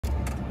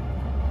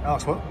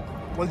Alex,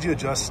 what did you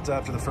adjust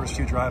after the first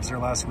few drives there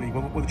last week?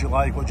 What did you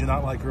like? What did you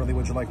not like early?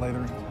 What did you like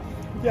later?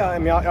 Yeah, I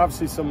mean,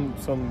 obviously some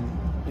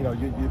you know,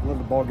 you let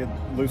the ball get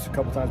loose a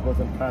couple times, both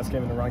in the pass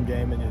game and the run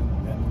game, and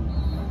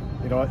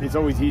you know, it's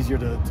always easier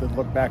to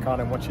look back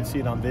on it once you see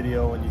it on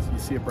video and you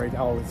see it break.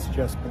 Oh, it's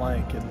just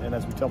blank. And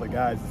as we tell the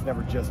guys, it's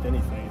never just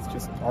anything. It's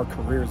just our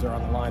careers are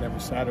on the line every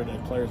Saturday,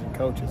 players and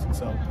coaches. And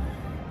so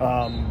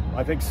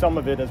I think some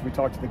of it, as we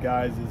talk to the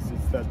guys,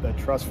 is that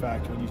trust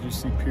factor. And you just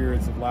see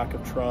periods of lack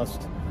of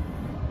trust.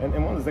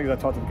 And one of the things I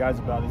talk to the guys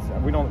about is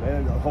we don't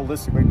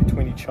holistically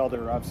between each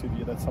other. Obviously,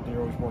 that's something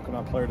you're always working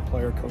on, player to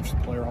player, coach to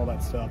player, all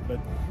that stuff. But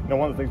you know,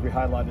 one of the things we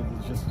highlighted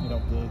is just, you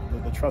know,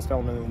 the trust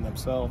element in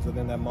themselves. And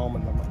in that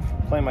moment,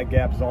 playing my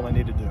gap is all I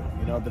need to do.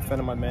 You know,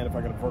 defending my man if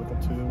I got a vertical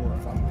two, or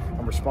if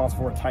I'm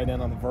responsible for a tight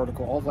end on the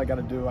vertical. All I got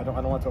to do, I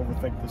don't want to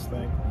overthink this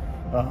thing.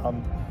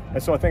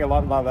 And so I think a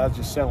lot of that is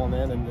just settling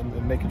in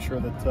and making sure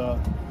that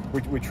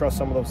we trust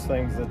some of those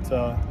things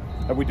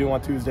that we do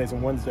on Tuesdays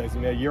and Wednesdays.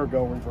 You know, a year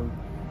ago we were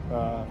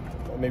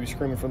maybe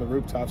screaming from the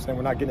rooftops saying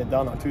we're not getting it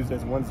done on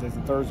Tuesdays and Wednesdays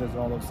and Thursdays and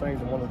all those things.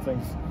 And one of the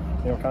things,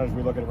 you know, kind of as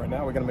we look at it right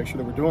now, we got to make sure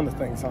that we're doing the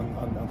things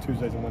on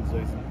Tuesdays and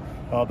Wednesdays.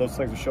 And those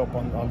things will show up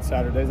on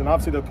Saturdays. And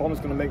obviously the opponent's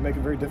going to make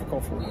it very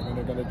difficult for you. I mean,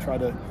 they're going to try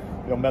to,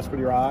 you know, mess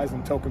with your eyes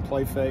and token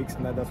play fakes,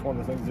 and that's one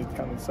of the things that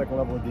kind of the second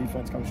level of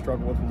defense kind of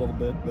struggle with a little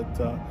bit. But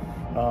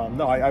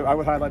no, I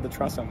would highlight the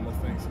trust on those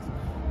things.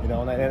 You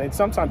know, and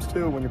sometimes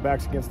too, when your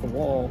back's against the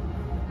wall,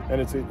 and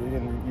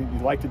you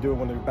like to do it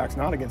when your back's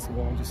not against the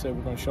wall, and just say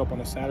we're going to show up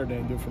on a Saturday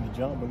and do it from the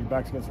jump. When your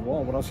back's against the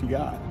wall, what else you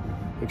got?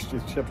 It's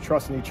just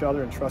trusting each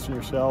other and trusting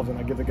yourselves, and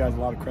I give the guys a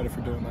lot of credit for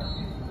doing that.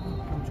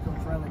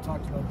 Coach Riley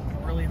talked about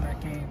early in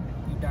that game,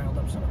 you dialed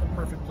up some of the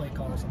perfect play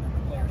calls, and then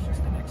the players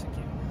just didn't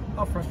execute.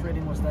 How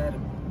frustrating was that,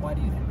 and why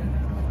do you think that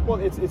happened? Well,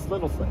 it's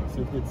little things.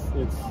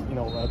 It's you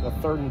know, a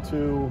 3rd and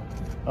 2,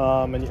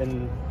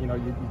 and you know,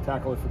 you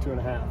tackle it for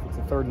 2.5. It's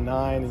a 3rd and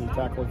 9, and you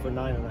tackle it for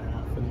 9.5.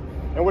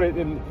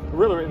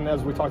 And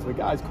as we talk to the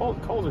guys,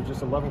 calls are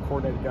just 11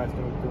 coordinated guys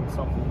doing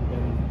something.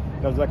 And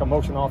you know, it's like a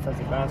motion offense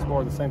in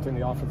basketball, the same thing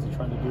the offense is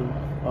trying to do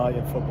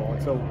in football.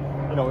 And so,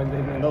 you know,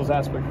 in those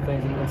aspects of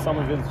things, and some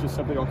of it is just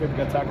simply, okay, we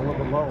got to tackle a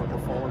little bit lower,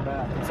 they're falling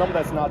back. And some of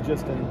that's not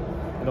just in,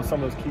 you know,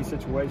 some of those key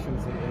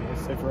situations,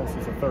 say for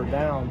instance a 3rd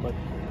down, but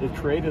it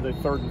created a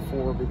 3rd and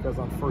 4 because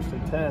on 1st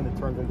and 10 it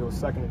turned into a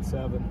 2nd and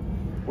 7,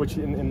 which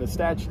in the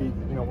stat sheet,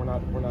 you know, we're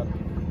not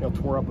you know,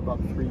 tore up about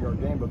a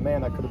 3-yard game, but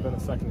man, that could have been a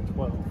 2nd and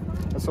 12.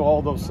 And so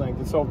all those things.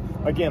 And so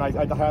again, I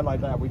highlight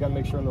that. We got to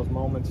make sure in those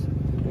moments,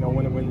 you know,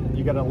 when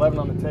you got 11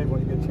 on the table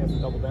and you get a chance to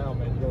double down,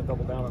 man, you got to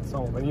double down on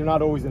some of them. And you're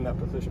not always in that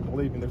position.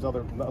 Believe me, there's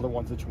other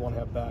ones that you want to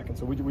have back. And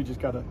so we just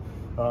got to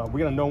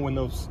we got to know when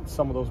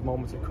some of those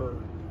moments occur.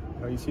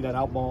 You know, you see that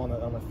out ball on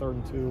a 3rd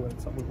and 2, and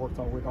it's something we worked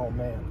on. Oh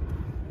man,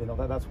 you know,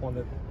 that's one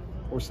that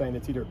we're saying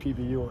it's either a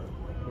PBU or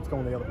it's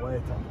going the other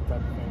way type of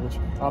thing, which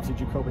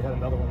obviously Jacoby had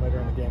another one later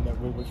in the game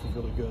which was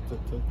really good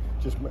to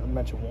just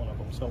mention one of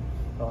them. So,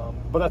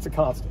 but that's a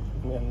constant,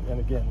 and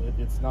again,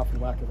 it's not from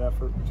lack of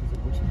effort, which is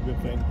a good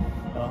thing.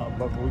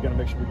 But we got to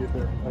make sure we get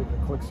there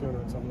a click sooner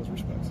in some of those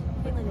respects.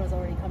 Caitlin was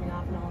already coming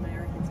off an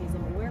All-American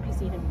season, but where have you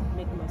seen him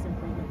make the most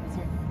improvement this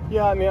year?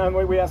 Yeah, I mean,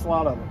 we asked a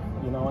lot of him.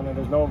 You know, and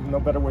there's no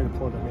better way to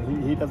put it. I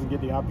mean, he doesn't get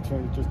the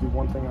opportunity to just do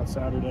one thing on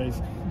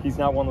Saturdays. He's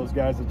not one of those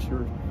guys that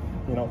you're,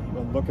 you know,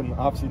 looking,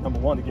 obviously, number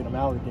one, to get him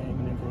out of the game.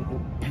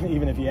 And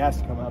even if he has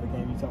to come out of the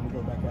game, you tell him to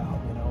go back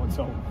out, you know. And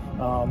so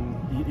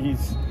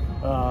he's,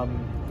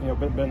 you know,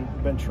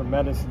 been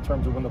tremendous in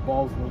terms of when the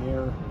ball's in the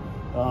air,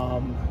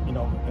 you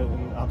know,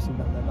 and obviously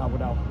not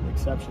without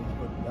exceptions,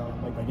 but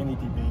like any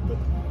DB. But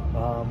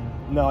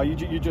no,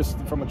 you just,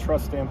 from a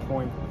trust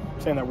standpoint,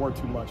 saying that word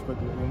too much, but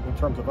in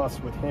terms of us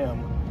with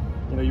him,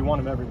 you know, you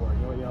want him everywhere.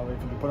 You know, if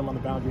you put him on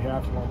the boundary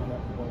half, you want him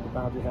on the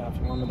boundary half.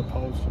 You want him in the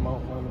post, you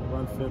want him in the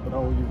run fit. But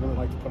you really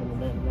like to put him in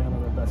man-to-man on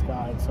their best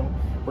guy. And so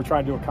we're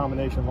trying to do a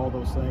combination of all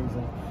those things,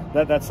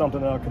 and that's something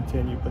that'll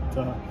continue. But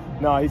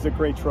no, he's a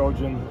great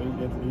Trojan.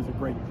 He's a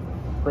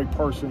great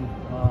person.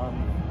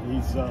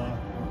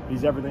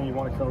 He's everything you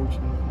want to coach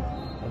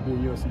and be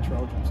a USC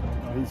Trojan. So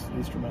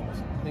he's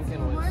tremendous.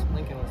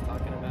 Lincoln was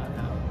talking about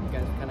how you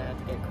guys kind of had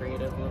to get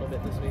creative a little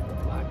bit this week with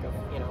the lack of,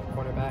 you know,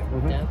 cornerback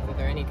depth. Are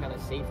there any kind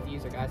of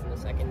safeties or guys in the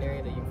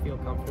secondary that you feel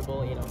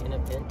comfortable, you know, in a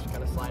pinch,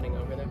 kind of sliding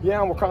over there? Yeah,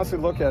 and we're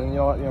constantly looking at it. You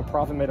know,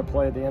 Profit made a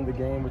play at the end of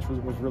the game, which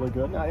was really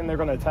good. And they're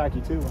going to attack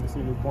you too when they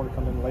see a new corner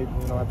come in late.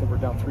 You know, I think we're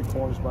down 3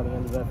 corners by the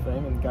end of that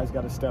thing, and the guys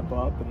got to step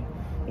up. And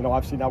you know,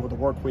 obviously now with the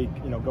work week,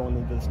 you know, going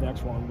into this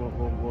next one, we'll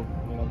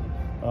you know,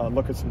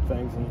 look at some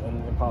things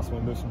and possibly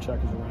move some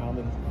checkers around.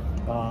 And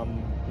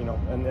you know,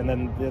 and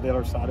then the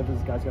other side of it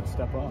is guys got to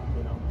step up.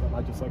 You know,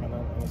 not just like on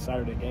a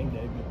Saturday game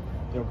day, but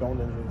you know, going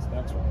into this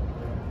next one.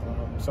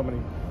 You know, so many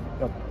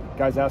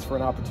guys ask for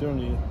an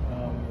opportunity,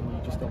 and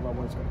you just don't know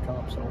when it's going to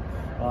come.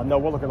 So no,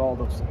 we'll look at all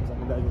those things. I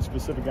mean, a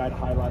specific guy to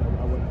highlight,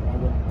 I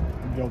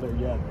wouldn't go there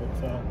yet.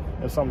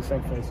 But it's some of the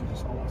same faces you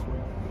saw last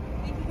week.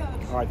 Thank you,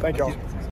 Coach. All right, thank y'all.